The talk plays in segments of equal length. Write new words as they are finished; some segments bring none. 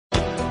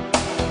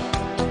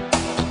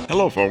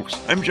Hello folks,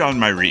 I'm John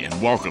Myrie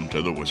and welcome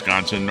to the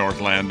Wisconsin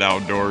Northland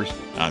Outdoors.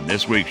 On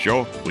this week's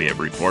show, we have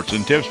reports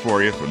and tips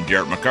for you from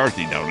Jarrett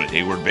McCarthy down at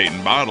Hayward Bait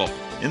and Bottle.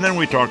 And then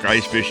we talk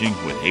ice fishing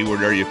with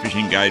Hayward Area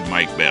Fishing Guide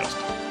Mike Best.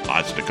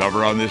 Lots to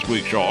cover on this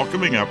week's show, all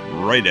coming up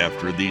right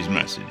after these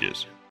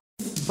messages.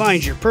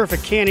 Find your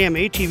perfect Can-Am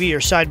ATV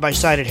or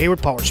side-by-side at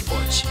Hayward Power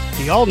Sports.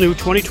 The all-new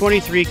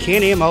 2023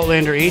 Can-Am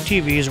Outlander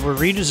ATVs were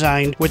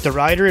redesigned with the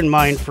rider in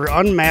mind for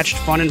unmatched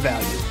fun and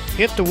value.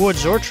 Hit the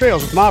woods or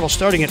trails with models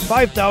starting at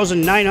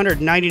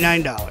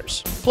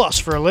 $5,999. Plus,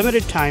 for a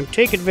limited time,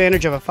 take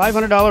advantage of a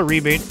 $500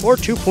 rebate or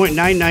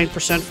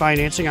 2.99%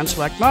 financing on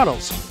select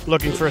models.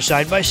 Looking for a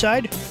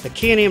side-by-side? The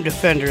Can-Am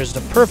Defender is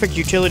the perfect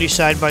utility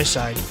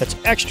side-by-side that's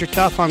extra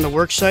tough on the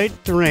worksite,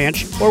 the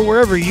ranch, or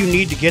wherever you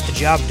need to get the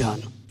job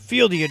done.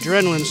 Feel the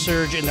adrenaline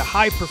surge in the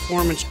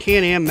high-performance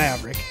Can-Am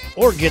Maverick,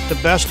 or get the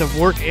best of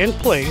work and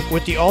play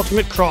with the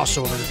ultimate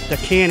crossover, the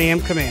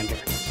Can-Am Commander.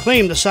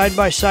 Claim the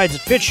side-by-sides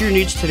that fit your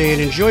needs today and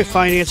enjoy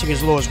financing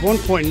as low as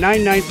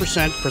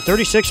 1.99% for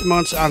 36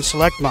 months on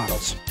select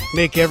models.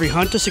 Make every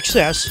hunt a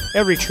success,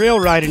 every trail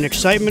ride an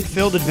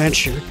excitement-filled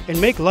adventure,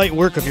 and make light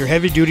work of your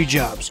heavy-duty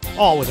jobs.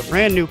 All with a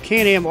brand-new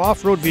Can-Am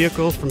off-road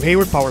vehicle from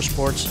Hayward Power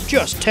Sports,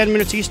 just 10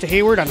 minutes east of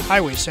Hayward on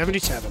Highway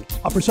 77.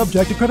 Offer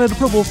subject to credit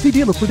approval. See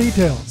dealer for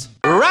details.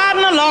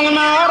 Riding along in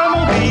my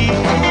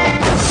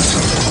automobile.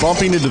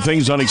 Bumping into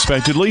things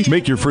unexpectedly?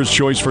 Make your first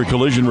choice for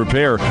collision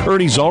repair.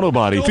 Ernie's Auto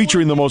Body,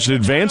 featuring the most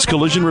advanced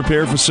collision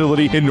repair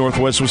facility in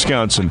Northwest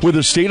Wisconsin. With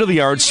a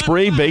state-of-the-art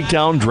spray,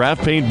 bake-down,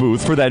 draft paint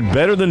booth for that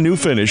better-than-new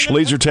finish,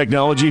 laser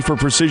technology for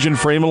precision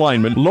frame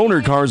alignment,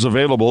 loaner cars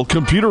available,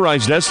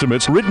 computerized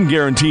estimates, written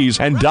guarantees,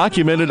 and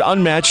documented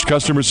unmatched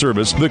customer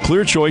service, the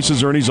clear choice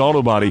is Ernie's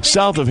Auto Body,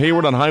 south of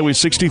Hayward on Highway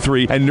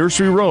 63 and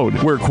Nursery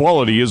Road, where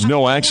quality is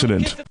no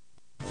accident.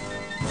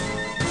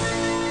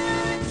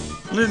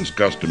 Lynn's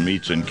Custom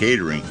Meats and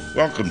Catering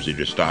welcomes you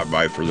to stop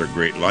by for their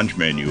great lunch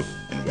menu.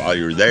 And while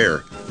you're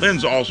there,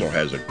 Lynn's also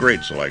has a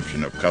great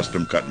selection of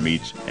custom-cut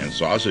meats and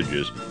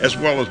sausages, as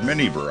well as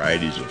many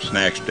varieties of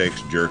snack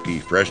sticks, jerky,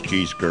 fresh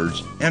cheese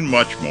curds, and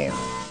much more.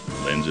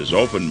 Lynn's is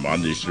open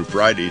Mondays through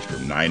Fridays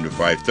from 9 to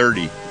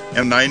 5:30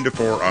 and 9 to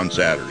 4 on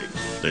Saturdays.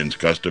 Lynn's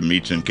Custom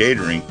Meats and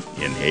Catering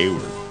in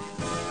Hayward.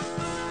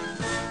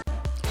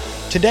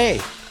 Today,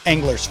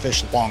 anglers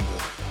fish longer.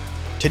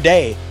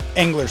 Today,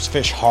 anglers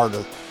fish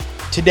harder.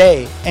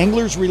 Today,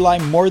 anglers rely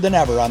more than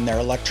ever on their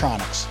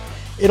electronics.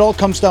 It all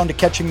comes down to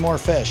catching more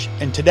fish,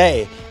 and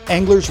today,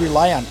 anglers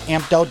rely on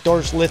Amped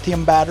Outdoors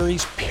lithium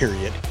batteries,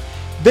 period.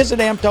 Visit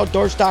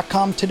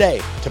ampedoutdoors.com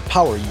today to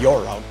power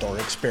your outdoor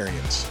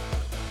experience.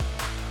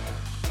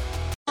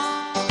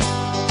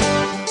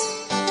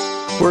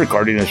 We're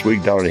recording this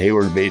week down at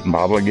Hayward Bait and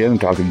Bottle again,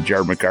 talking to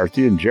Jarrett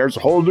McCarthy, and Jarrett's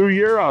a whole new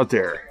year out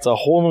there. It's a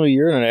whole new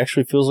year, and it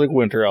actually feels like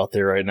winter out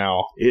there right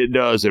now. It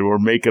does, and we're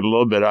making a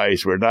little bit of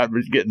ice. We're not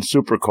getting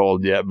super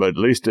cold yet, but at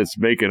least it's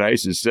making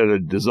ice instead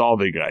of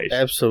dissolving ice.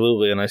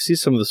 Absolutely, and I see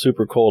some of the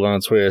super cold on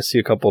its way. I see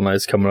a couple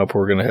nights coming up.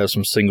 We're going to have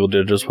some single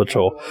digits, which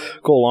will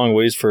go a long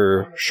ways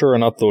for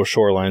shoring up those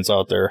shorelines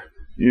out there.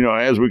 You know,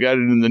 as we got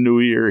into the new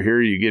year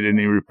here, you get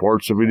any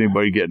reports of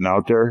anybody getting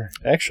out there?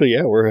 Actually,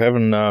 yeah, we're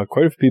having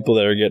quite a few people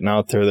that are getting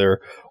out there. They're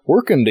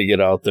working to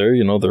get out there.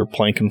 You know, they're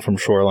planking from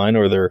shoreline,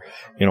 or they're,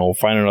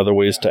 finding other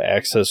ways to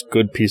access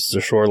good pieces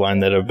of shoreline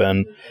that have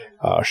been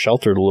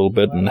sheltered a little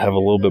bit and have a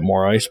little bit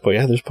more ice. But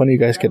yeah, there's plenty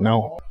of guys getting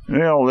out.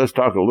 Well, let's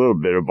talk a little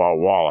bit about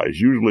walleyes.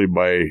 Usually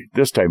by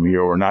this time of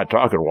year, we're not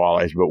talking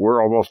walleyes, but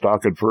we're almost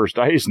talking first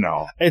ice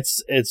now.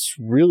 It's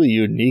really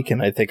unique,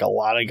 and I think a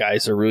lot of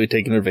guys are really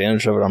taking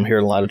advantage of it. I'm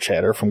hearing a lot of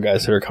chatter from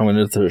guys that are coming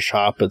into the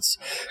shop. It's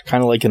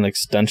kind of like an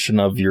extension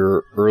of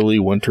your early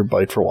winter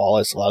bite for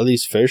walleyes. A lot of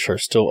these fish are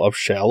still up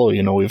shallow.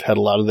 We've had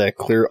a lot of that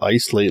clear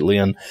ice lately,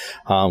 and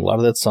a lot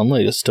of that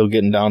sunlight is still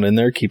getting down in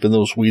there, keeping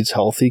those weeds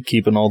healthy,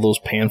 keeping all those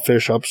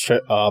panfish up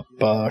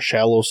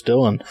shallow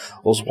still, and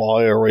those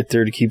walleye are right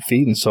there to keep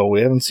feeding. So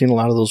we haven't seen a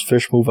lot of those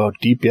fish move out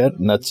deep yet,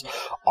 and that's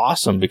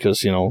awesome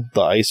because,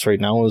 the ice right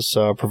now is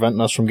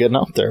preventing us from getting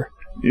out there.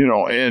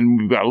 And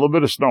we've got a little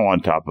bit of snow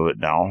on top of it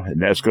now,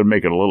 and that's going to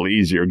make it a little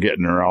easier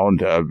getting around.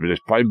 But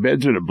it's probably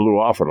beds and it blew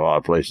off at a lot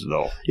of places,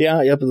 though.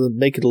 Yeah, but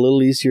make it a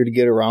little easier to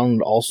get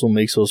around. It also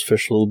makes those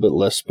fish a little bit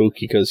less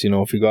spooky because,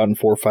 if you go out in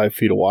 4 or 5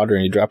 feet of water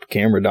and you drop a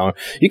camera down,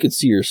 you can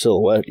see your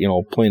silhouette,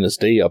 plain as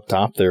day up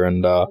top there.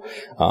 And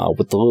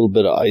with the little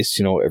bit of ice,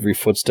 every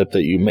footstep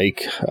that you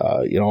make,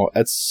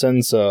 it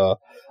sends a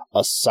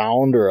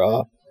sound or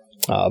a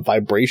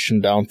vibration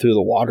down through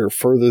the water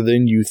further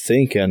than you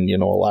think, and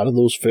a lot of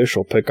those fish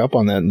will pick up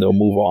on that and they'll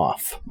move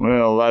off.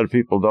 Well, a lot of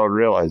people don't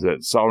realize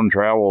that sound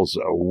travels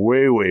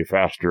way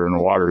faster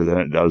in water than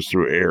it does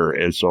through air,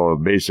 and so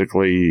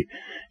basically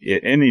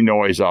any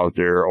noise out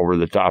there over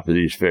the top of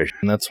these fish.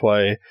 And that's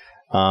why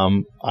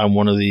I'm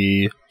one of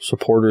the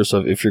supporters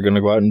of, if you're going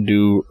to go out and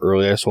do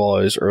early ice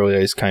walleyes, early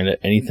ice kind of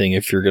anything,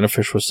 if you're going to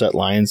fish with set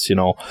lines,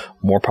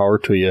 more power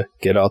to you.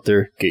 Get out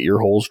there, get your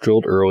holes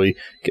drilled early,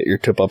 get your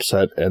tip up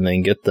set, and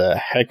then get the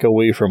heck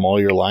away from all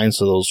your lines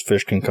so those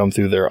fish can come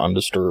through there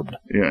undisturbed.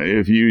 Yeah,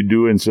 if you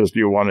do insist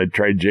you want to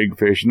try jig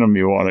fishing them,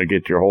 you want to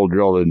get your hole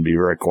drilled and be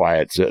very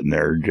quiet sitting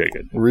there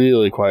jigging.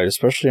 Really quiet,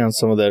 especially on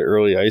some of that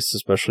early ice,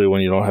 especially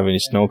when you don't have any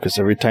snow, because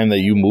every time that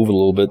you move a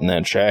little bit in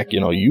that shack,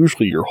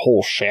 usually your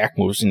whole shack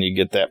moves and you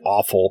get that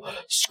awful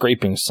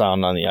scraping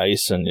sound on the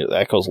ice, and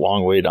that goes a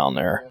long way down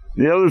there.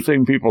 The other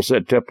thing people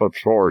set tip-ups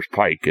for is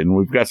pike, and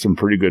we've got some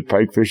pretty good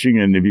pike fishing,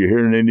 and have you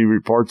hearing any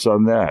reports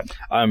on that?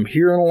 I'm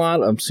hearing a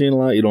lot. I'm seeing a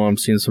lot. I'm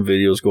seeing some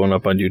videos going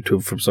up on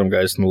YouTube from some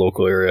guys in the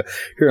local area.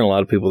 Hearing a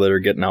lot of people that are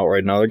getting out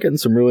right now. They're getting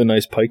some really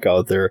nice pike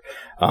out there,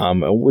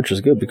 which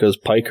is good because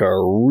pike are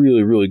a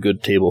really, really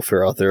good table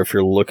fare out there if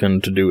you're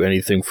looking to do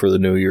anything for the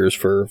New Year's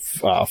for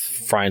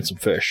frying some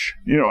fish.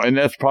 And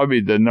that's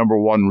probably the number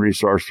one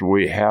resource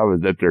we have,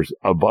 is that there's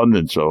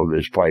abundance of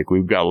this pike.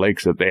 We've got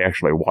lakes that they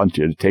actually want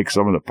you to take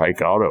some of the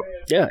pike out of.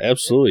 Yeah,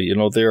 absolutely.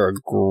 They're a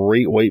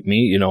great white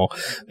meat.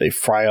 They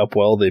fry up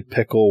well, they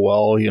pickle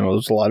well.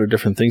 There's a lot of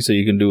different things that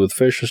you can do with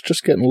fish. It's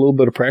just getting a little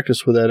bit of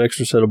practice with that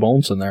extra set of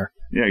bones in there.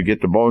 Yeah,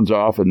 get the bones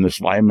off and the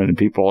slime, and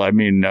people,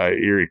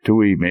 Erie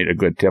Tui made a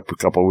good tip a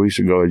couple of weeks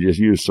ago. Just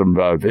use some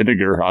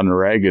vinegar on the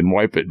rag and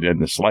wipe it,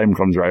 and the slime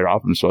comes right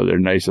off them, so they're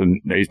nice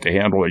to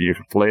handle when you're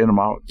filleting them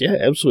out. Yeah,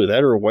 absolutely.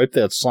 That, or wipe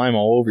that slime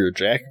all over your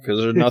jacket, because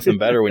there's nothing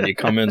better when you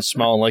come in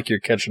smelling like you're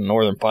catching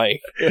northern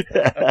pike.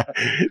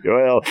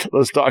 Well,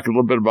 let's talk a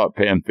little bit about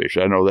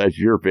panfish. I know that's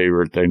your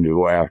favorite thing to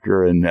go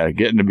after, and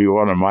getting to be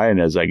one of mine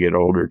as I get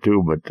older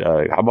too. But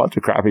how about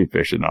the crappie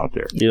fishing out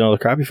there? The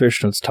crappie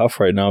fishing, it's tough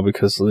right now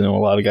because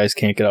a lot of guys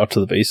can't get out to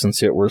the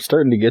basins yet. We're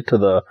starting to get to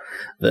the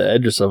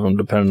edges of them,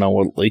 depending on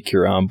what lake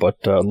you're on.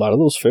 But a lot of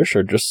those fish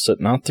are just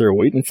sitting out there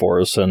waiting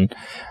for us. And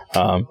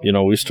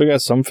we still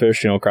got some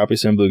fish,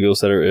 crappies and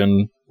bluegills that are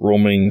in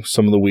roaming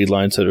some of the weed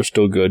lines that are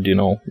still good,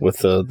 with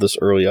this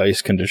early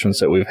ice conditions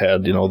that we've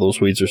had,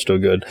 those weeds are still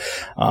good.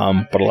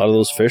 But a lot of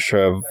those fish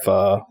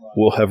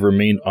will have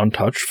remained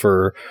untouched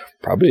for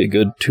probably a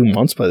good 2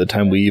 months by the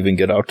time we even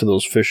get out to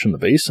those fish in the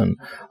basin,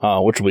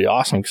 which will be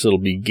awesome because it'll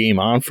be game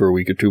on for a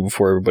week or two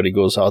before everybody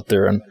goes out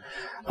there and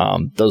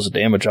does the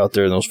damage out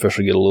there, and those fish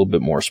will get a little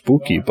bit more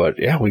spooky. But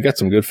yeah, we got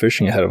some good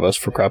fishing ahead of us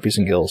for crappies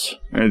and gills.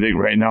 I think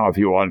right now, if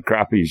you want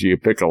crappies, you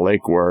pick a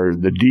lake where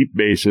the deep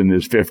basin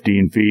is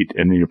 15 feet,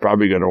 and you're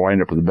probably going to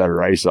wind up with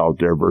better ice out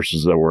there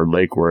versus a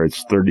lake where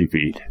it's 30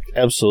 feet.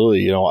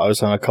 Absolutely. I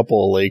was on a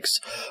couple of lakes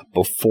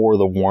before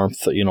the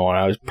warmth, and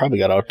I probably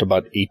got out to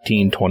about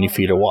 18, 20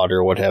 feet of water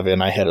or what have you,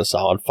 and I had a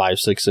solid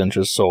 5-6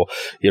 inches. So,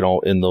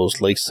 in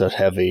those lakes that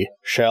have a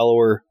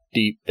shallower,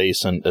 deep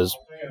basin, as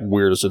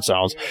weird as it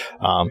sounds,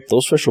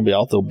 those fish will be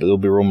out. They'll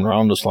be roaming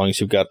around as long as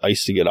you've got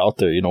ice to get out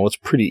there. It's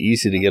pretty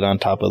easy to get on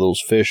top of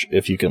those fish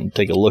if you can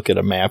take a look at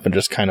a map and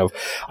just kind of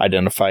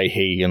identify,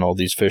 hey,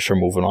 these fish are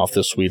moving off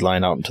this weed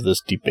line out into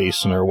this deep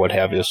basin or what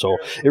have you. So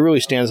it really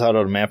stands out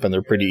on a map, and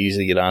they're pretty easy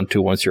to get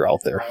onto once you're out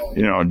there.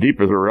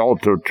 Deep is a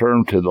relative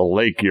term to the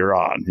lake you're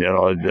on.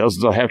 It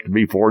doesn't have to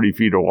be 40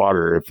 feet of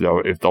water.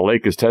 If the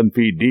lake is 10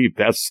 feet deep,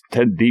 that's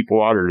 10 deep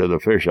water to the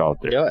fish out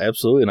there. Yeah,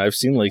 absolutely. And I've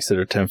seen lakes that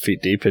are 10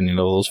 feet deep, and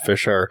those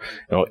fish are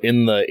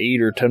in the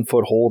 8 or 10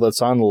 foot hole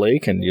that's on the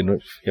lake, and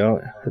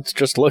it's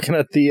just looking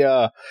at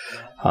the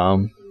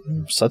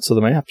sets of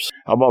the maps.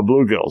 How about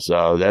bluegills?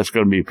 That's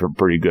going to be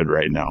pretty good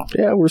right now.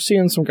 Yeah, we're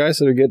seeing some guys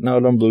that are getting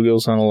out on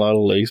bluegills on a lot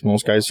of lakes.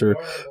 Most guys are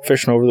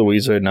fishing over the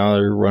weeds right now.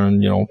 They're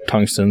running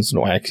tungstens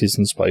and waxies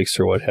and spikes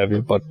or what have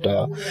you, but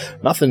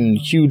nothing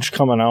huge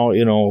coming out.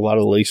 A lot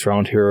of the lakes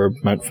around here are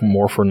meant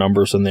more for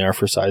numbers than they are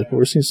for size, but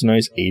we're seeing some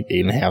nice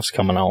 8.5s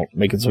coming out,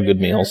 making some good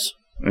meals.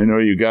 I know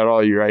you got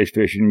all your ice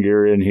fishing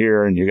gear in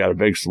here, and you got a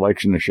big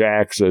selection of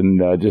shacks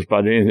and just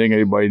about anything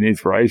anybody needs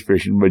for ice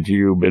fishing, but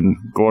you've been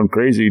going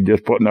crazy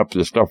just putting up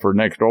the stuff for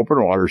next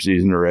open water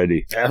season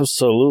already.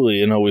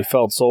 Absolutely. We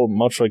felt so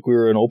much like we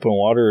were in open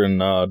water in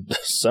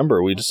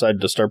December. We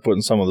decided to start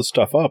putting some of the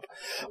stuff up.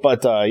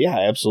 But yeah,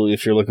 absolutely.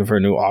 If you're looking for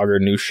a new auger,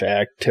 new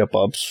shack,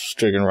 tip-ups,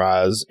 jigging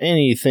rods,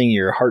 anything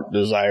your heart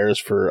desires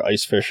for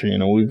ice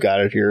fishing, we've got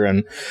it here.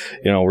 And,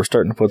 we're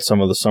starting to put some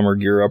of the summer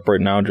gear up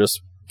right now,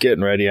 just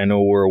getting ready. I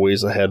know we're a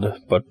ways ahead,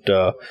 but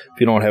if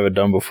you don't have it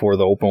done before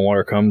the open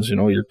water comes,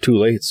 you're too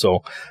late.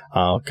 So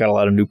got a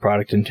lot of new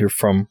product in here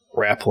from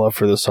Rapala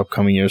for this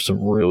upcoming year.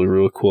 Some really,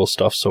 really cool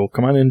stuff. So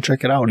come on in and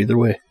check it out either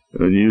way.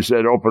 When you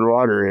said open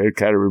water, it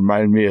kind of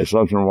reminded me of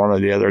something one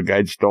of the other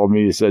guides told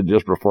me. He said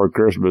just before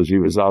Christmas, he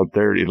was out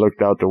there and he looked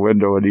out the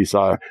window and he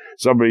saw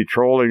somebody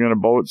trolling in a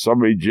boat,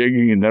 somebody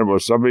jigging, and then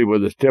was somebody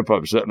with his tip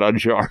up sitting on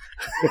shore.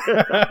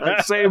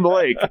 Same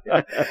lake.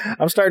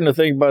 I'm starting to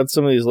think about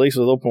some of these lakes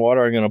with open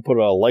water. I'm going to put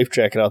a life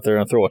jacket out there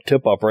and throw a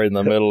tip up right in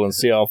the middle and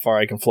see how far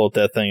I can float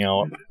that thing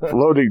out.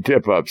 Floating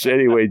tip ups.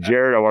 Anyway,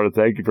 Jared, I want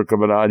to thank you for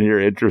coming on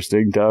here.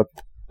 Interesting stuff.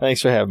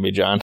 Thanks for having me,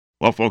 John.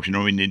 Well, folks,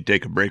 we need to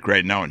take a break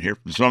right now and hear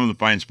from some of the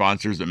fine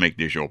sponsors that make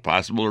this show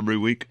possible every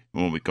week.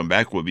 And when we come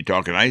back, we'll be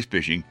talking ice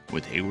fishing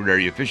with Hayward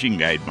Area Fishing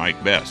Guide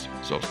Mike Best.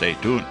 So stay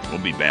tuned. We'll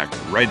be back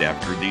right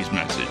after these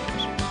messages.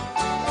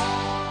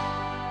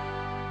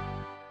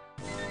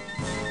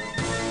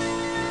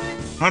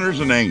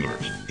 Hunters and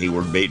anglers,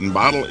 Hayward Bait and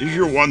Bottle is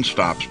your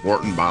one-stop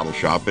sport and bottle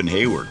shop in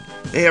Hayward.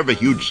 They have a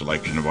huge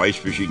selection of ice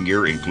fishing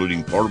gear,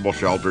 including portable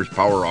shelters,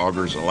 power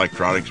augers,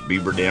 electronics,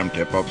 beaver dam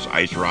tip-ups,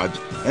 ice rods,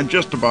 and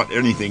just about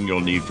anything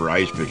you'll need for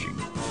ice fishing.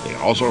 They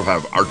also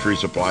have archery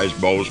supplies,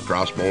 bows,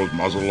 crossbows,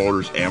 muzzle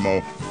loaders,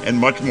 ammo, and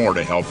much more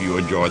to help you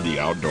enjoy the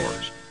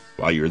outdoors.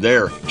 While you're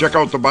there, check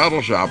out the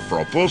bottle shop for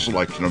a full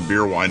selection of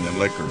beer, wine, and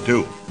liquor,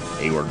 too.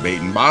 Hayward Bait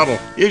and Bottle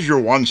is your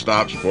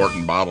one-stop sport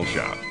and bottle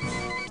shop.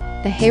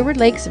 The Hayward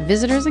Lakes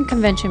Visitors and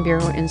Convention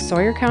Bureau in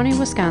Sawyer County,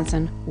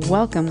 Wisconsin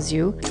welcomes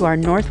you to our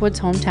Northwoods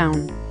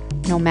hometown.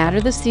 No matter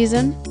the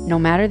season, no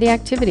matter the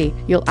activity,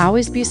 you'll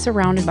always be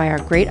surrounded by our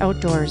great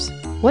outdoors.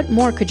 What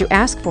more could you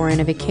ask for in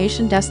a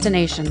vacation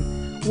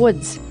destination?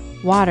 Woods,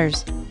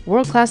 waters,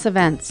 world-class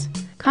events.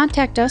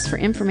 Contact us for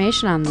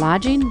information on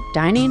lodging,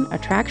 dining,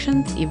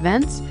 attractions,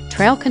 events,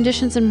 trail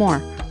conditions, and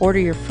more. Order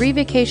your free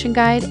vacation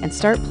guide and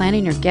start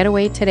planning your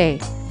getaway today.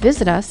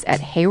 Visit us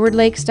at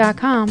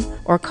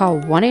haywardlakes.com or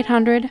call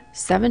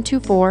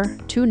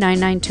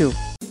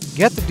 1-800-724-2992.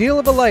 Get the deal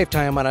of a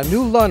lifetime on a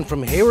new Lund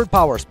from Hayward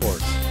Power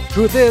Sports.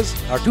 Truth is,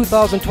 our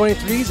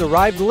 2023s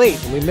arrived late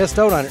and we missed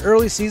out on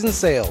early season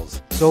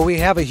sales. So we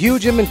have a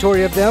huge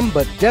inventory of them,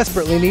 but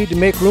desperately need to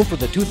make room for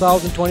the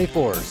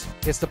 2024s.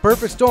 It's the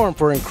perfect storm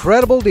for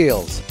incredible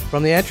deals.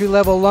 From the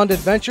entry-level Lund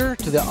Adventure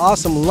to the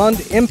awesome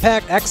Lund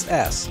Impact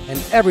XS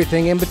and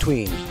everything in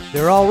between.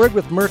 They're all rigged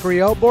with Mercury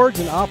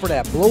outboards and offered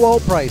at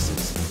blowout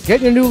prices.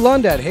 Get your new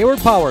Lund at Hayward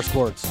Power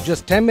Sports,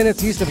 just 10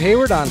 minutes east of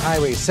Hayward on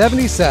Highway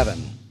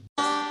 77.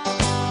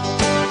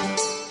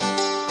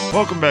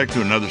 Welcome back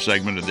to another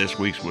segment of this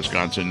week's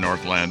Wisconsin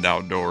Northland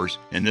Outdoors,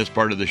 and this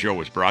part of the show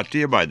is brought to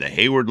you by the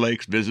Hayward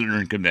Lakes Visitor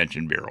and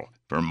Convention Bureau.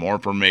 For more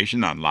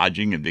information on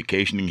lodging and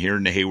vacationing here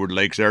in the Hayward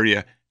Lakes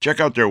area, check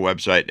out their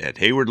website at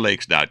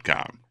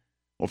haywardlakes.com.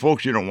 Well,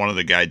 folks, one of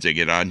the guides I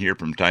get on here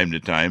from time to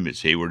time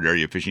is Hayward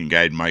Area Fishing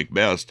Guide Mike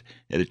Best.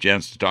 Had a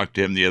chance to talk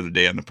to him the other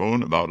day on the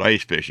phone about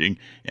ice fishing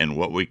and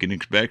what we can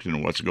expect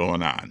and what's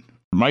going on.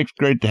 Mike,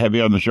 great to have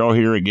you on the show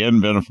here again.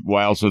 Been a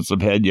while since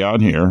I've had you on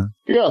here.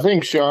 Yeah,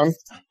 thanks, Sean.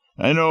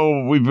 I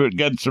know we've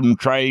got some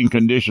trying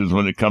conditions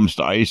when it comes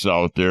to ice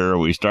out there.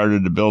 We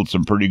started to build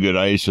some pretty good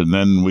ice, and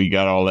then we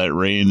got all that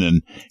rain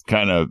and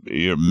kind of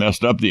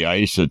messed up the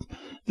ice. And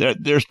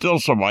there's still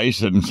some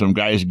ice and some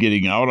guys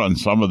getting out on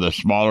some of the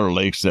smaller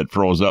lakes that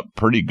froze up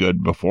pretty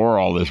good before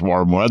all this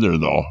warm weather,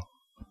 though.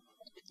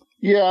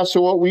 Yeah,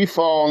 so what we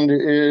found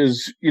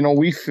is,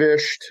 we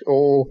fished,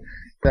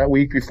 that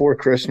week before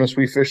Christmas,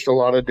 we fished a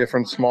lot of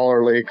different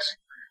smaller lakes,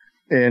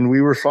 and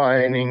we were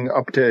finding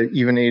up to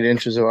even 8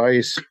 inches of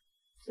ice.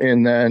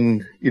 And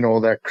then,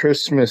 that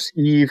Christmas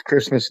Eve,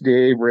 Christmas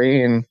Day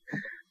rain,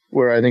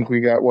 where I think we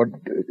got,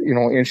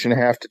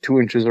 1.5 to 2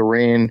 inches of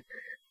rain,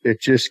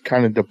 it just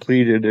kind of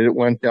depleted. It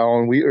went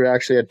down. We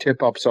actually had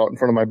tip-ups out in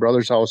front of my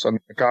brother's house on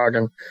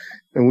Mecoggin,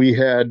 and we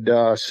had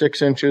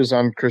 6 inches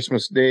on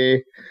Christmas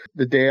Day.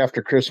 The day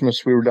after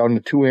Christmas, we were down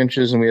to 2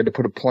 inches, and we had to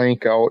put a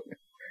plank out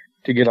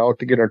to get our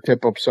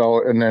tip-ups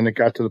out, and then it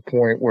got to the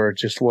point where it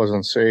just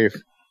wasn't safe.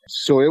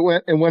 So it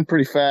went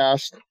pretty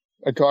fast.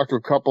 I talked to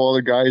a couple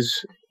other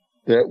guys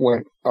that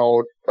went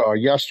out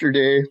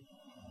yesterday.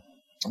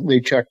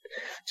 They checked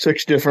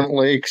 6 different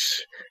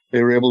lakes.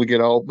 They were able to get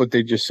out, but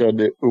they just said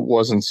that it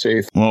wasn't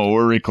safe. Well,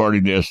 we're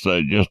recording this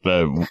just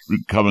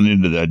coming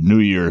into the New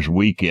Year's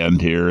weekend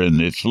here,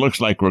 and it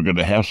looks like we're going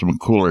to have some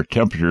cooler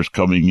temperatures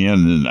coming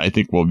in, and I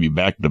think we'll be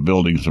back to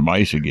building some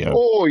ice again.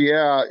 Oh,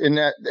 yeah, and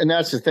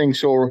that's the thing.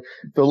 So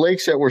the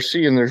lakes that we're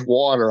seeing, there's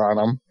water on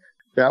them.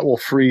 That will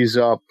freeze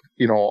up.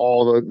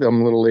 All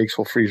them little lakes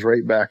will freeze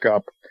right back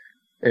up,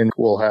 and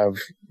we'll have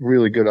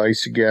really good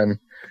ice again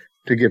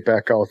to get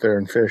back out there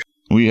and fish.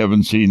 We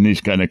haven't seen these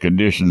kind of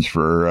conditions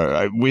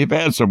for, we've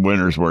had some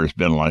winters where it's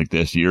been like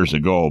this years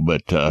ago,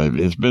 but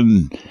it's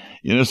been,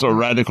 so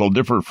radical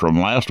different from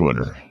last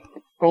winter.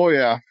 Oh,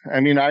 yeah. I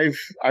mean, I've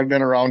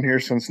been around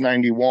here since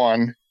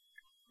 91,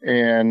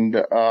 and,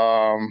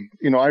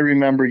 I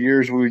remember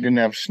years where we didn't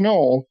have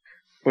snow,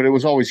 but it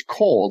was always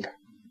cold,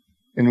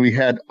 and we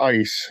had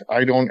ice.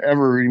 I don't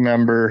ever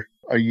remember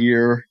a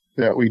year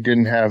that we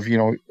didn't have,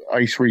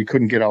 ice where you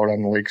couldn't get out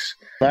on the lakes.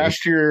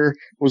 Last year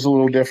was a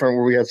little different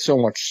where we had so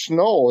much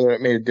snow that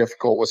it made it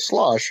difficult with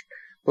slush,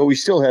 but we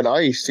still had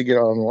ice to get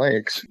out on the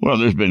lakes. Well,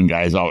 there's been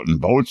guys out in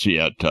boats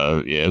yet.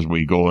 As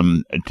we go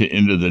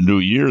into the new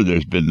year,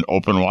 there's been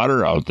open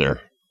water out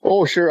there.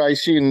 Oh, sure. I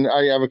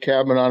have a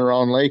cabin on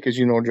Round Lake, as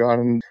you know,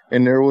 John,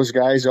 and there was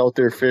guys out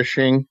there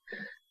fishing.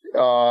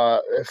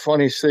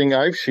 Funniest thing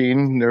I've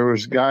seen, there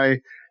was a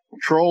guy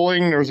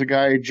trolling, there was a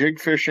guy jig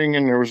fishing,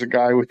 and there was a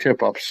guy with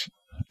tip-ups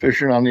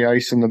fishing on the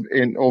ice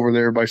in over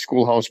there by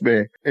Schoolhouse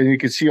Bay. And you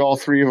could see all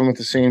three of them at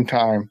the same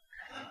time.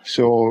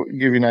 So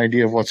give you an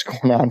idea of what's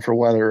going on for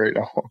weather right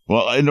now.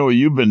 Well, I know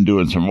you've been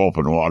doing some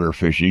open water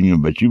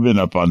fishing, but you've been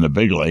up on the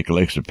big lake,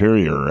 Lake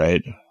Superior,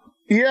 right?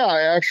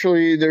 Yeah,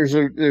 actually, there's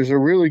a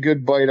really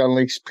good bite on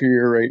Lake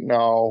Superior right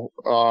now.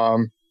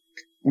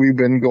 We've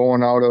been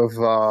going out of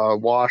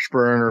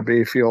Washburn or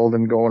Bayfield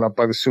and going up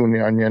by the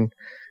SUNY Onion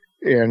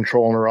and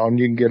trolling around.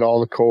 You can get all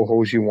the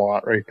cohos you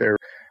want right there.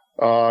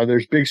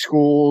 There's big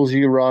schools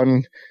you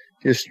run,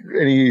 just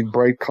any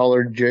bright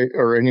colored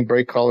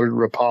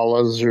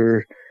Rapalas,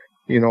 or,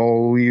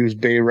 we use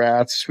bay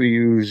rats, we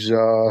use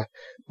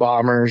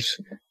bombers,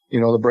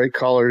 the bright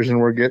colors, and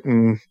we're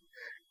getting,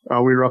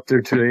 we were up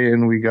there today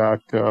and we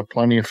got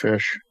plenty of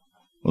fish.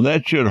 Well,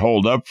 that should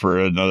hold up for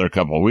another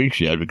couple of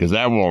weeks yet, because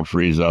that won't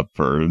freeze up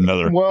for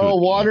another. Well,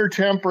 water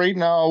temp right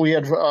now, we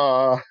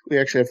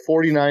actually had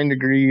 49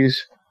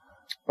 degrees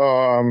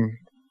out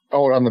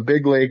on the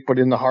big lake, but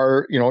in the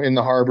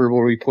harbor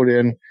where we put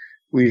in,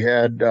 we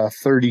had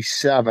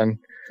 37.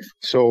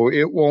 So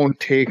it won't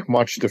take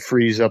much to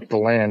freeze up the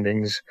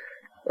landings.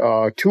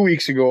 2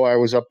 weeks ago, I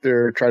was up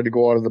there, tried to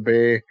go out of the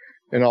bay,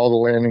 and all the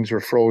landings were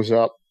froze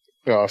up.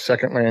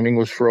 Second landing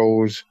was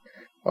froze.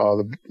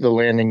 The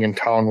landing in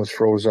town was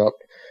froze up.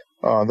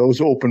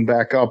 Those opened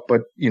back up,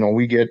 but,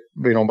 we get,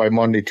 by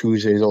Monday,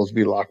 Tuesday, those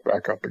be locked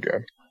back up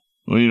again.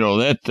 Well,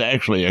 that's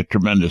actually a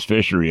tremendous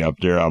fishery up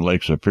there on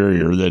Lake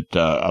Superior that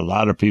a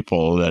lot of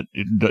people that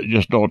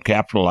just don't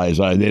capitalize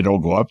on, they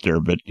don't go up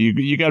there, but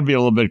you got to be a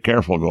little bit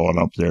careful going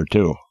up there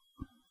too.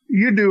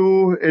 You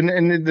do.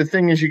 And the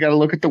thing is, you got to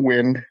look at the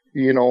wind,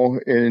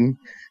 and,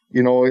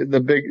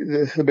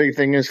 the big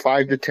thing is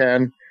 5 to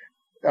 10.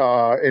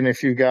 And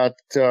if you got,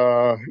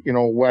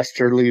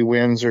 westerly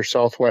winds or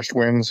southwest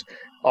winds,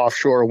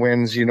 offshore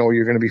winds,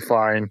 you're going to be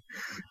fine.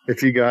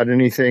 If you got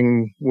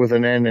anything with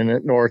an N in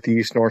it,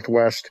 northeast,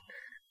 northwest,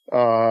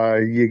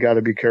 you got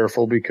to be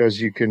careful,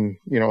 because you can,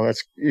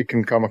 you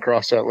can come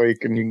across that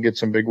lake and you can get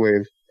some big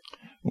waves.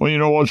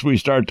 Well, once we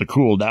start to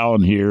cool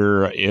down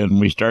here and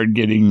we start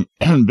getting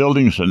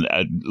building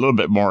a little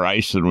bit more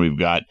ice than we've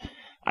got,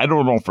 I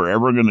don't know if we're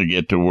ever going to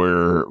get to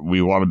where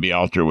we want to be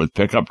out there with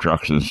pickup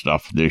trucks and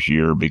stuff this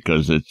year,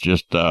 because it's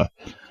just,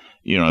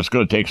 it's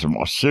going to take some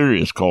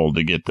serious cold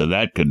to get to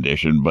that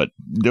condition, but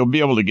they'll be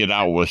able to get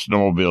out with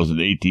snowmobiles and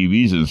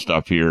ATVs and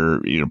stuff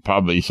here,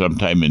 probably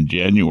sometime in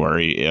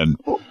January. And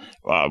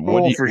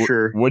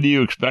sure. What are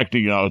you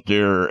expecting out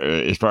there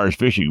as far as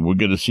fishing? We're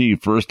going to see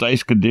first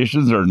ice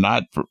conditions or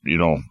not?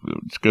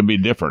 It's going to be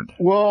different.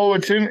 Well,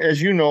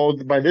 as you know,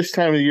 by this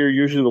time of the year,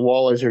 usually the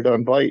walleyes are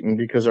done biting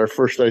because our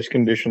first ice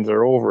conditions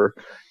are over.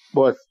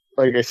 But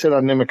like I said,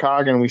 on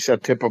Nimicoggan, we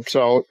set tip-ups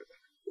out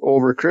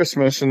over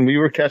Christmas, and we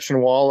were catching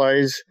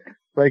walleyes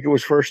like it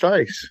was first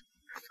ice.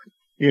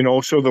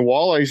 So the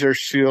walleyes are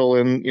still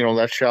in,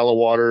 that shallow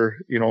water,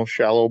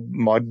 shallow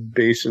mud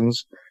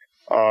basins.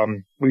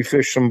 We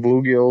fished some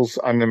bluegills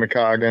on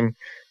Nimicoggan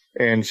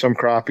and some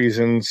crappies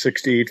and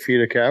 6 to 8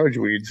 feet of cabbage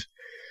weeds.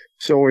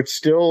 So it's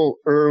still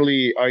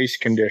early ice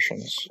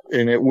conditions,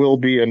 and it will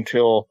be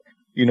until,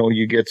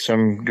 you get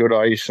some good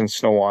ice and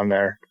snow on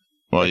there.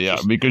 Well, yeah,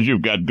 because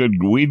you've got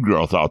good weed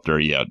growth out there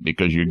yet,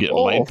 because you're getting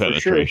light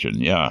penetration.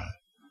 Sure. Yeah.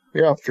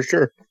 Yeah, for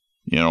sure.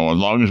 As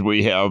long as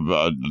we have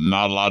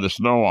not a lot of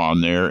snow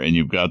on there and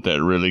you've got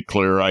that really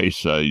clear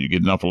ice, you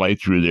get enough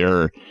light through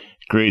there, it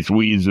creates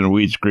weeds, and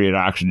weeds create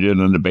oxygen,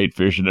 and the bait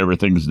fish and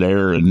everything's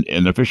there,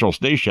 and the fish will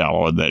stay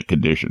shallow in that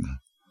condition.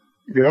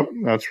 Yep,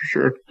 that's for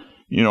sure.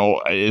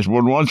 Is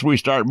when once we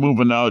start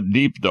moving out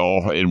deep,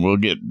 though, and we'll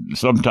get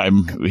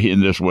sometime in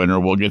this winter,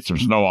 we'll get some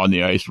snow on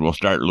the ice, we'll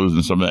start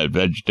losing some of that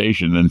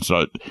vegetation,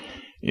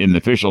 and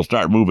the fish will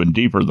start moving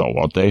deeper, though,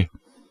 won't they?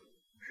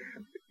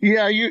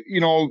 Yeah,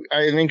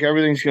 I think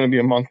everything's going to be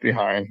a month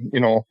behind.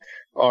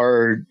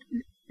 Our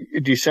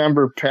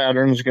December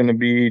pattern's going to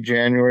be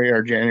January,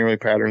 our January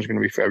pattern's going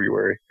to be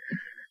February.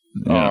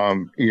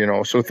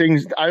 Yeah. So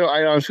things,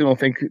 I honestly don't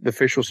think the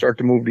fish will start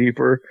to move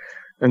deeper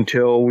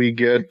until we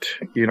get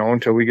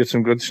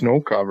some good snow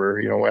cover.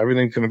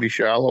 Everything's going to be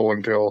shallow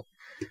until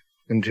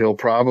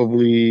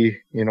probably,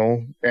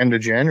 end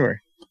of January.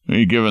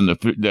 You're giving the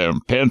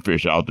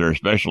panfish out there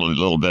especially a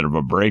little bit of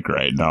a break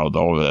right now,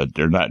 though, that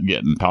they're not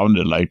getting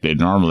pounded like they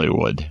normally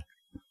would.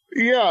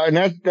 Yeah, and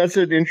that's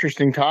an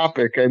interesting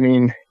topic. I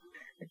mean,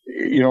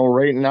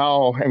 right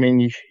now,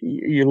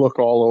 you look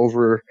all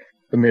over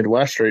the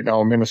Midwest right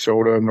now,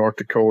 Minnesota, North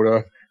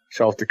Dakota,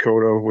 South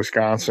Dakota,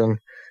 Wisconsin.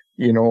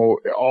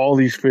 All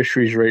these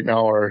fisheries right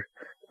now are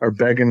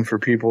begging for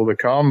people to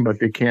come, but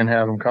they can't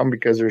have them come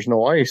because there's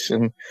no ice.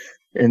 And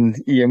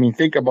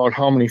think about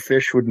how many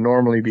fish would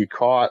normally be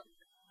caught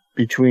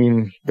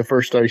between the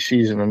first ice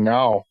season and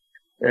now.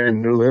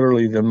 And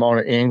literally the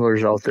amount of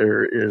anglers out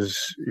there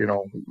is,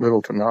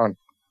 little to none.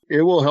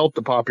 It will help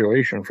the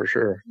population for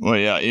sure. Well,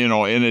 yeah,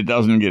 and it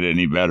doesn't get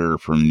any better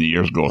from the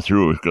years go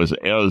through, because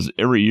as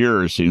every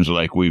year it seems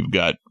like we've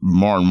got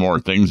more and more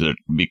things that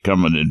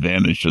become an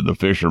advantage to the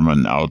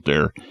fishermen out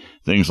there.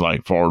 Things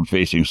like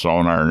forward-facing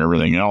sonar and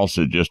everything else.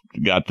 It just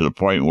got to the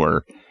point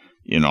where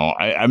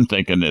I'm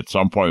thinking at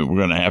some point we're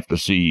going to have to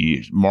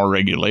see more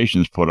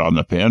regulations put on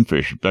the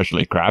panfish,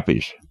 especially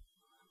crappies.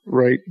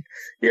 Right.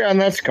 Yeah,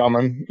 and that's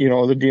coming. The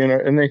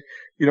DNR, and they,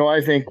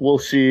 I think we'll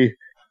see,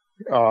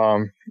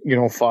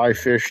 5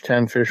 fish,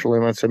 10 fish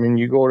limits. I mean,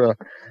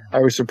 I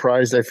was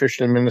surprised. I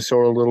fished in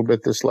Minnesota a little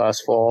bit this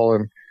last fall,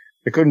 and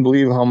I couldn't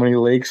believe how many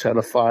lakes had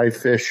a 5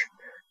 fish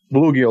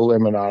bluegill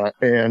limit on it.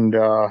 And,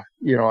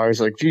 I was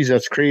like, geez,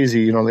 that's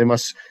crazy. They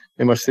must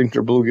think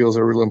their bluegills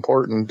are real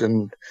important.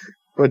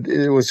 But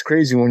it was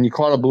crazy. When you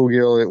caught a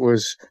bluegill, it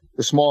was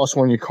the smallest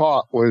one you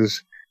caught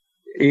was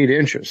 8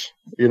 inches,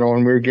 and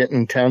we were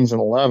getting 10s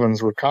and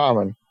 11s were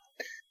common.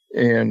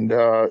 And,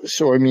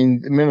 so, I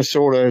mean,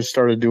 Minnesota has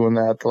started doing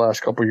that the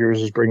last couple of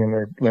years, is bringing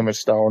their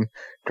limits down.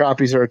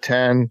 Crappies are at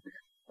 10,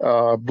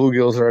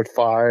 bluegills are at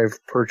 5,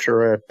 perch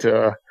are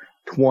at,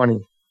 20,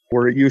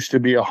 where it used to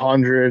be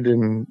 100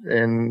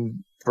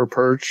 and for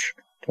perch,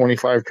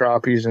 25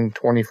 crappies and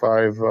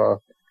 25,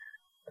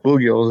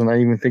 bluegills. And I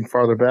even think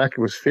farther back,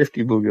 it was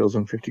 50 bluegills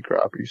and 50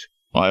 crappies.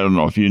 Well, I don't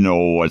know if you know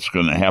what's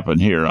going to happen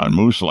here on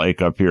Moose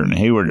Lake up here in the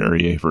Hayward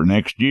area for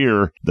next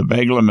year. The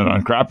bag limit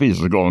on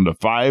crappies is going to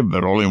 5,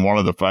 but only one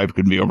of the 5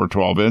 can be over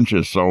 12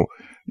 inches. So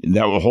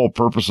the whole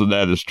purpose of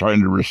that is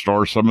trying to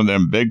restore some of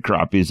them big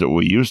crappies that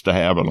we used to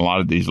have in a lot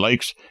of these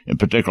lakes, and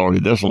particularly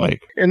this lake.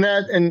 And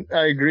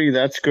I agree,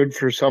 that's good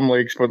for some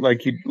lakes, but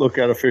like you look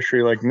at a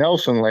fishery like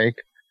Nelson Lake,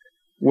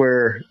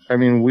 where, I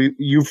mean,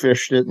 you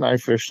fished it and I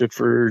fished it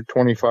for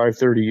 25,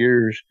 30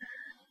 years.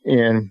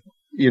 And,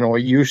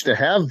 it used to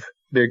have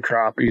big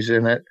crappies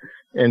in it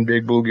and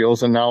big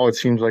bluegills, and now it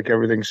seems like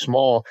everything's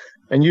small.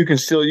 And you can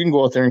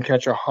go out there and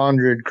catch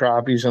 100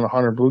 crappies and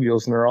 100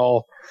 bluegills, and they're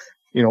all,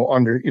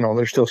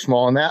 they're still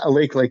small. And a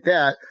lake like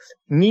that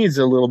needs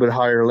a little bit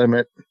higher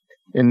limit.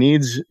 It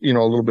needs, a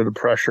little bit of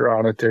pressure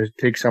on it to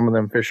take some of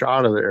them fish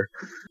out of there.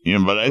 Yeah,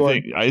 but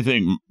I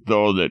think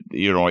though that,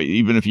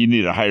 even if you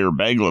need a higher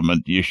bag limit,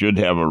 you should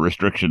have a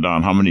restriction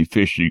on how many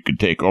fish you could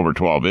take over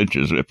 12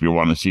 inches if you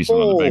want to see some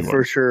of the big ones.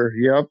 For sure.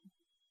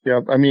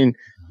 Yep. I mean,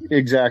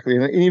 exactly.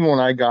 And even when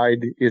I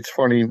guide, it's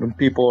funny when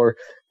people are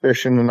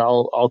fishing and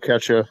I'll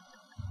catch an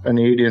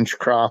 8-inch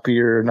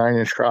crappie or a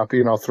 9-inch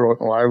crappie and I'll throw it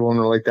in a live one.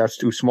 And they're like, that's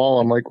too small.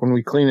 I'm like, when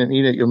we clean it and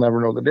eat it, you'll never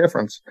know the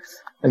difference.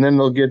 And then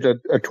they'll get a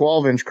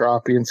 12-inch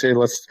crappie and say,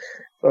 let's,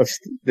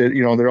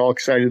 they're all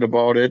excited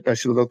about it. I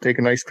said, they'll take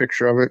a nice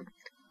picture of it.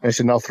 I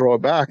said, and I'll throw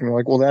it back. And they're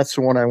like, well, that's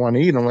the one I want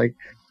to eat. I'm like,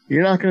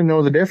 you're not going to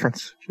know the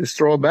difference. Just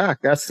throw it back.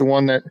 That's the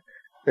one that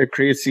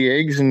creates the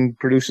eggs and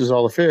produces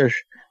all the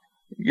fish.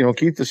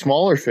 Keep the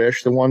smaller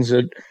fish, the ones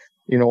that,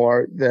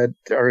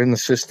 are in the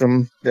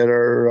system that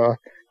are,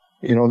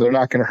 they're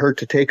not going to hurt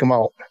to take them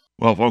out.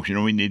 Well, folks,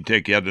 we need to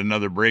take yet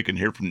another break and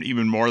hear from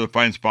even more of the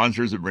fine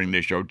sponsors that bring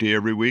this show to you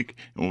every week.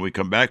 And when we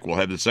come back, we'll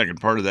have the second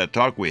part of that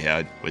talk we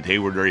had with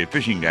Hayward Area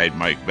Fishing Guide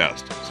Mike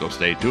Best. So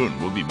stay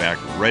tuned. We'll be back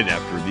right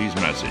after these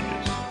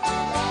messages.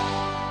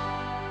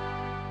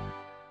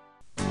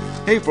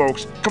 Hey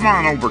folks, come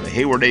on over to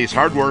Hayward Ace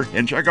Hardware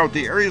and check out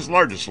the area's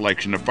largest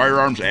selection of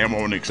firearms,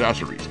 ammo, and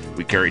accessories.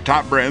 We carry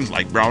top brands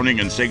like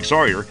Browning and Sig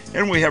Sauer,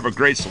 and we have a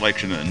great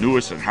selection of the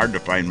newest and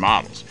hard-to-find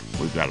models.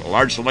 We've got a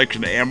large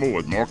selection of ammo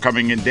with more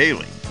coming in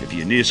daily. If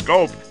you need a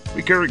scope,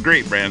 we carry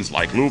great brands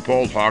like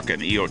Leupold, Hawk,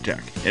 and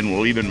EOTech, and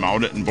we'll even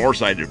mount it and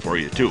bore-sight it for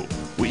you too.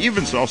 We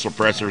even sell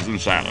suppressors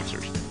and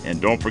silencers. And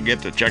don't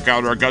forget to check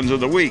out our Guns of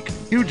the Week.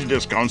 Huge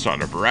discounts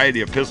on a variety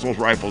of pistols,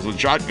 rifles, and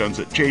shotguns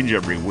that change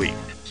every week.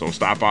 So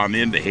stop on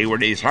in to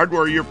Hayward Ace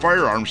Hardware, your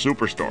firearms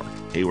superstore.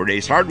 Hayward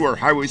Ace Hardware,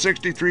 Highway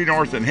 63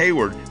 North in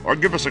Hayward, or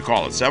give us a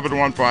call at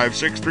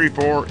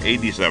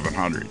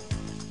 715-634-8700.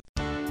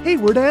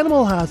 Hayward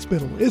Animal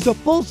Hospital is a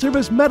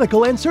full-service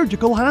medical and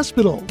surgical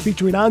hospital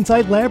featuring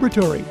on-site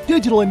laboratory,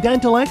 digital and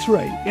dental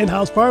x-ray,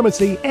 in-house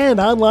pharmacy,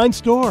 and online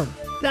store.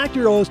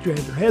 Dr.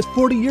 Ostrander has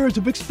 40 years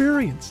of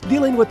experience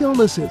dealing with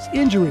illnesses,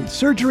 injuries,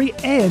 surgery,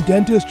 and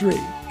dentistry.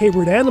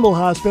 Hayward Animal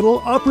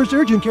Hospital offers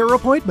urgent care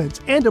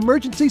appointments and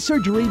emergency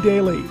surgery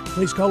daily.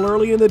 Please call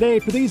early in the day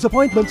for these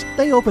appointments.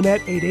 They open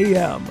at 8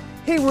 a.m.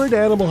 Hayward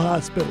Animal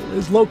Hospital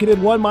is located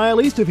 1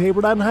 mile east of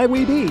Hayward on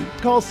Highway B.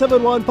 Call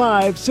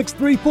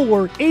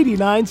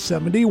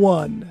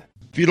 715-634-8971.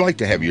 If you'd like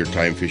to have your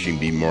time fishing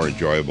be more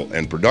enjoyable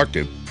and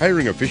productive,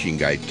 hiring a fishing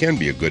guide can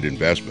be a good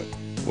investment.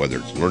 Whether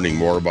it's learning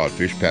more about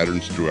fish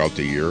patterns throughout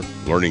the year,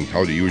 learning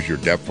how to use your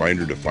depth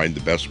finder to find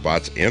the best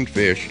spots and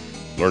fish,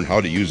 learn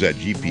how to use that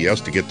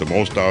GPS to get the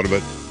most out of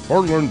it, or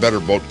learn better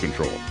boat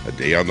control. A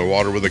day on the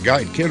water with a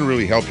guide can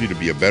really help you to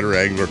be a better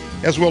angler,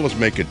 as well as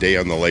make a day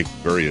on the lake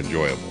very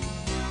enjoyable.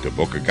 To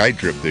book a guide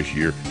trip this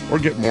year or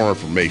get more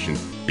information,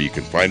 you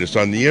can find us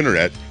on the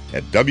internet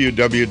at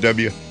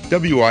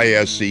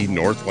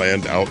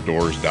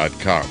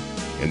www.wiscnorthlandoutdoors.com,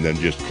 and then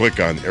just click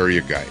on Area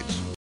Guides.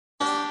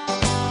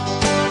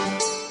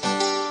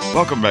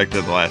 Welcome back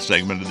to the last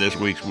segment of this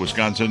week's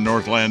Wisconsin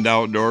Northland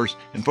Outdoors.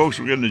 And folks,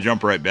 we're going to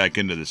jump right back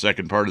into the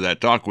second part of that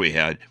talk we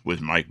had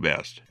with Mike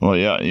Best. Well,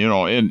 yeah,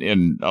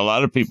 and a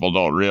lot of people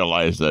don't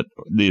realize that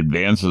the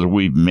advances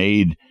we've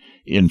made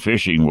in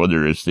fishing,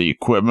 whether it's the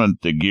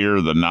equipment, the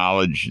gear, the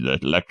knowledge, the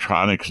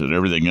electronics, and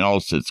everything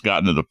else. It's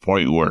gotten to the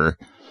point where,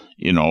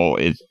 you know,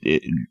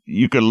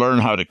 you can learn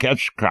how to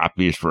catch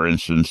crappies, for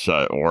instance,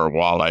 or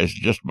walleyes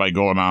just by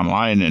going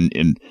online,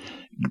 and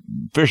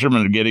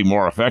fishermen are getting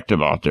more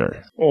effective out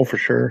there. Oh, for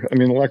sure. I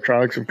mean,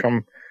 electronics have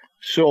come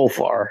so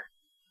far,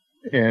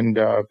 and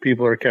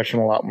people are catching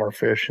a lot more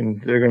fish,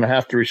 and they're going to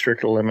have to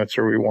restrict the limits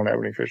or we won't have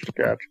any fish to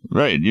catch.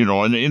 Right. You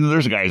know, and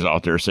there's guys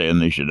out there saying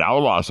they should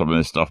outlaw some of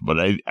this stuff, but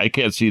I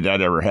can't see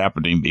that ever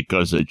happening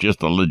because it's just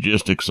the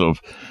logistics of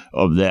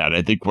that.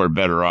 I think we're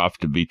better off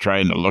to be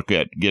trying to look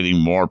at getting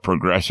more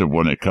progressive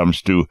when it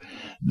comes to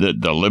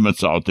the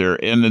limits out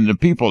there. And then the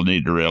people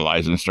need to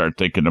realize and start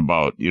thinking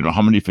about, you know,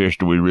 how many fish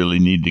do we really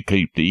need to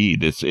keep to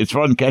eat? It's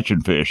fun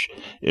catching fish.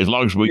 As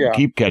long as we can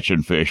keep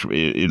catching fish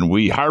and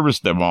we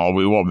harvest them all,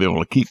 we won't be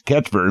able to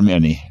catch very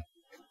many.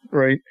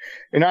 Right.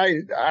 And I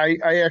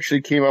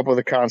actually came up with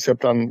a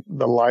concept on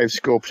the live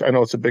scopes. I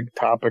know it's a big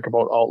topic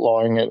about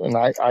outlawing it, and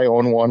I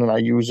own one and I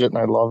use it and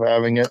I love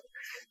having it,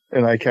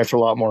 and I catch a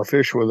lot more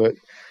fish with it.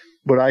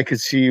 But I could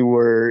see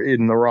where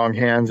in the wrong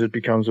hands it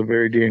becomes a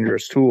very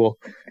dangerous tool.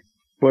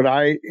 But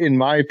in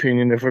my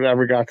opinion, if it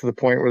ever got to the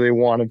point where they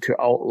wanted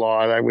to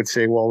outlaw it, I would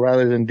say, well,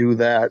 rather than do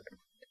that,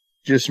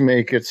 just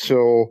make it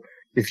so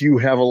if you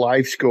have a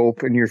live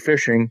scope and you're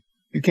fishing,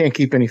 you can't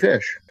keep any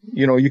fish.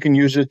 You know, you can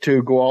use it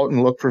to go out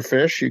and look for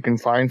fish. You can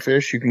find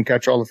fish. You can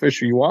catch all the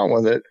fish you want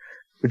with it,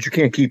 but you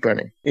can't keep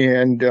any.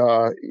 And,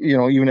 you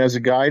know, even as a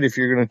guide, if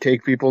you're going to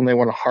take people and they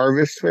want to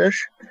harvest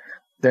fish,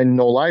 then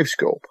no live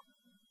scope.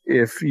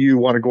 If you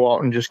want to go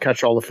out and just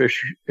catch all the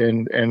fish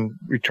and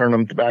return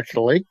them back to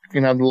the lake, you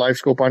can have the live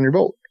scope on your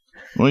boat.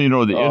 Well, you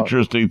know, the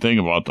interesting thing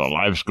about the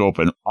live scope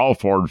and all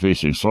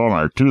forward-facing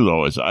sonar, too,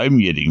 though, is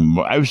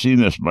I've seen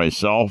this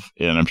myself,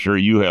 and I'm sure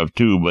you have,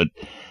 too, but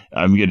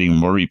I'm getting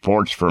more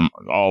reports from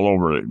all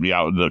over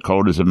the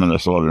Dakotas and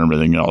Minnesota and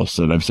everything else.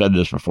 And I've said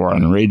this before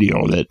on the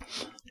radio that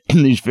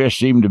these fish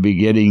seem to be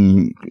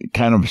getting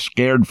kind of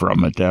scared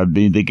from it.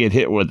 They get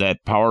hit with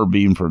that power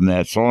beam from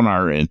that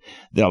sonar, and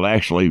they'll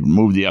actually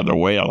move the other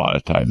way a lot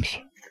of times.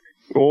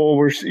 Oh,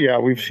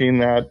 we've seen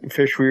that.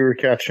 Fish we were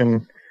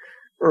catching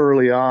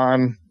early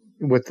on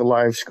with the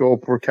live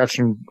scope, we're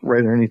catching right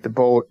underneath the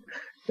boat.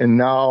 And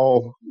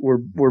now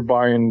we're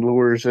buying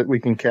lures that we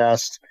can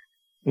cast,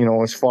 you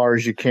know, as far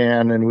as you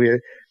can. And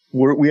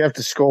we have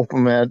to scope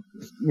them at,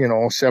 you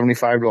know,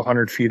 75 to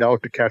 100 feet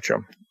out to catch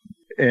them.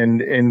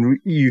 And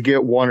you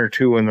get one or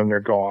two and then they're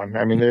gone.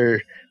 I mean,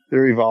 they're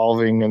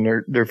evolving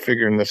and they're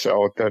figuring this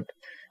out that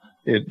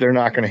they're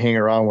not going to hang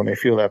around when they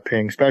feel that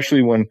ping,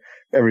 especially when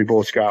every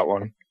boat's got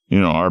one. You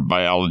know, our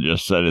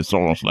biologist said it's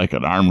almost like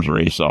an arms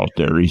race out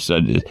there. He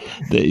said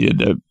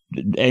the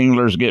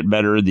anglers get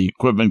better, the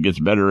equipment gets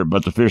better,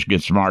 but the fish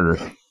get smarter.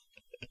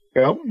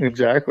 Yeah,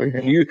 exactly.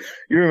 And you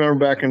remember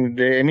back in the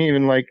day, I mean,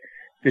 even like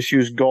just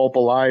use Gulp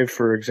Alive,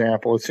 for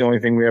example. It's the only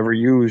thing we ever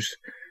used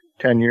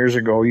 10 years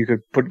ago. You could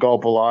put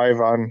Gulp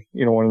Alive on,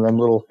 you know, one of them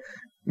little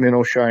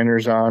minnow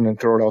shiners on and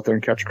throw it out there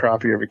and catch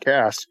crappie every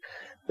cast.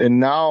 And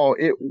now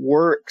it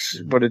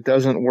works, but it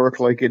doesn't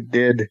work like it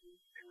did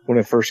when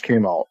it first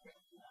came out.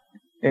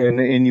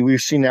 And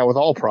we've seen that with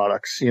all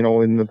products, you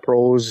know, in the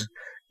pros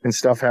and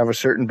stuff have a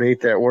certain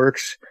bait that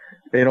works.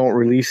 They don't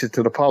release it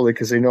to the public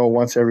because they know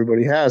once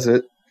everybody has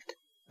it,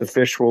 the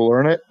fish will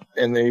learn it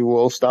and they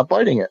will stop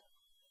biting it.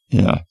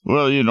 Yeah.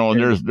 Well, you know,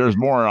 there's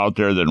more out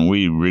there than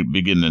we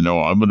begin to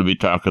know. I'm going to be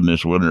talking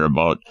this winter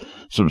about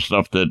some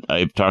stuff that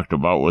I've talked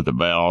about with the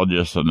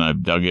biologist, and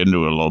I've dug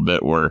into it a little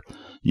bit, where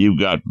you've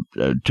got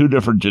two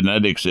different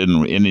genetics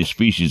in any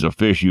species of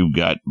fish. You've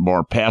got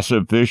more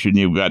passive fish and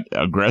you've got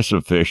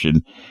aggressive fish.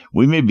 And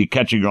we may be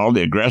catching all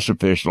the aggressive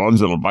fish, the ones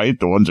that'll bite,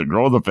 the ones that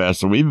grow the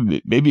fastest. So we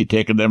may be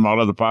taking them out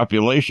of the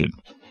population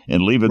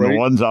and leaving the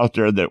ones out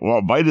there that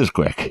won't bite as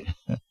quick.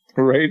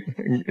 Right.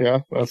 Yeah,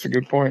 that's a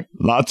good point.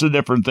 Lots of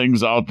different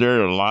things out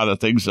there. A lot of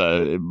things.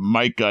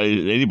 Mike,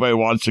 anybody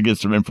wants to get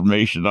some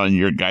information on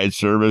your guide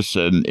service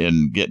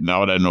and getting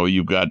out? I know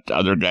you've got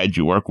other guides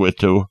you work with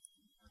too.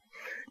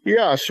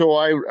 Yeah, so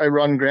I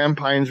run Grand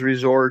Pines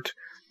Resort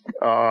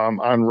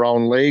on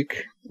Round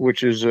Lake,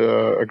 which is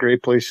a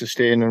great place to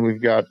stay. And then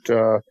we've got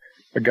a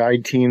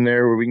guide team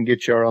there where we can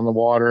get you out on the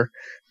water.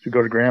 If you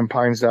go to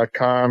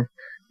grandpines.com,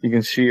 you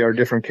can see our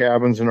different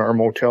cabins in our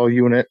motel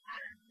unit.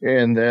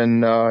 And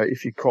then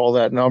if you call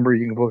that number,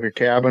 you can book a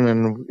cabin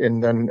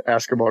and then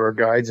ask about our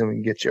guides, and we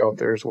can get you out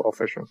there as well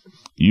fishing.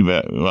 You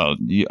bet. Well,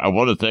 I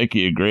want to thank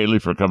you greatly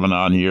for coming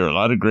on here. A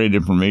lot of great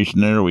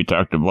information there. We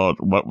talked about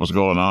what was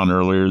going on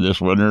earlier this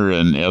winter,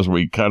 and as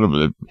we kind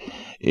of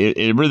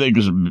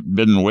everything's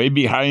been way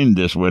behind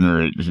this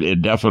winter.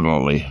 It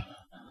definitely.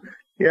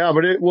 Yeah,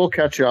 but it will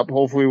catch up.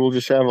 Hopefully, we'll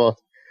just have a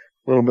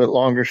little bit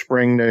longer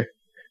spring to.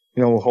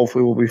 You know,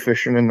 hopefully we'll be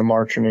fishing into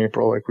March and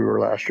April like we were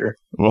last year.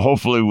 Well,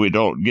 hopefully we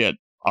don't get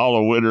all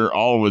of winter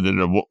all within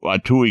a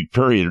 2-week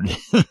period.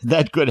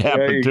 That could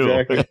happen,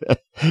 exactly.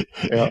 Too.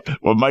 Yeah.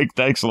 Well, Mike,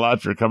 thanks a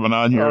lot for coming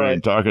on here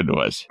and talking to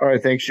us. All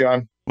right. Thanks,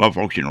 John. Well,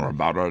 folks, we're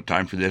about out of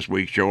time for this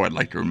week's show. I'd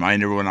like to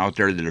remind everyone out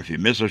there that if you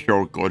miss a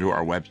show, go to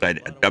our website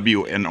at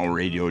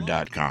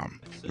wnoradio.com.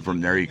 And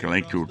from there, you can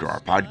link to our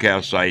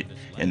podcast site,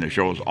 and the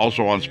show is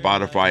also on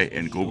Spotify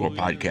and Google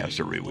Podcasts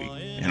every week.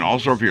 And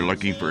also, if you're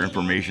looking for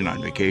information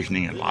on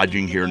vacationing and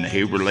lodging here in the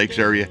Hayward Lakes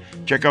area,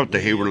 check out the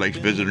Hayward Lakes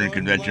Visitor and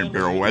Convention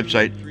Bureau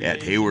website at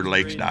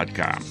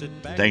haywardlakes.com.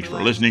 Thanks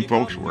for listening,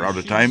 folks. We're out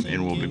of time,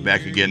 and we'll be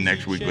back again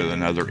next week with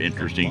another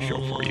interesting show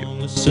for you.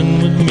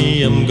 Listen with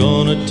me, I'm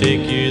gonna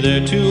take you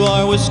there to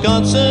our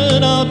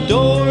Wisconsin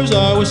outdoors,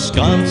 our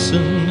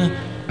Wisconsin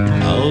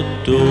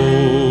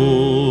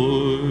outdoors.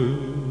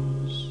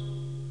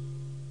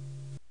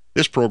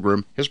 This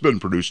program has been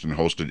produced and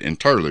hosted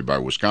entirely by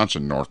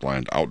Wisconsin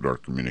Northland Outdoor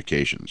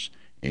Communications.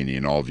 Any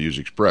and all views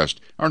expressed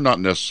are not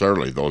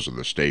necessarily those of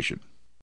the station.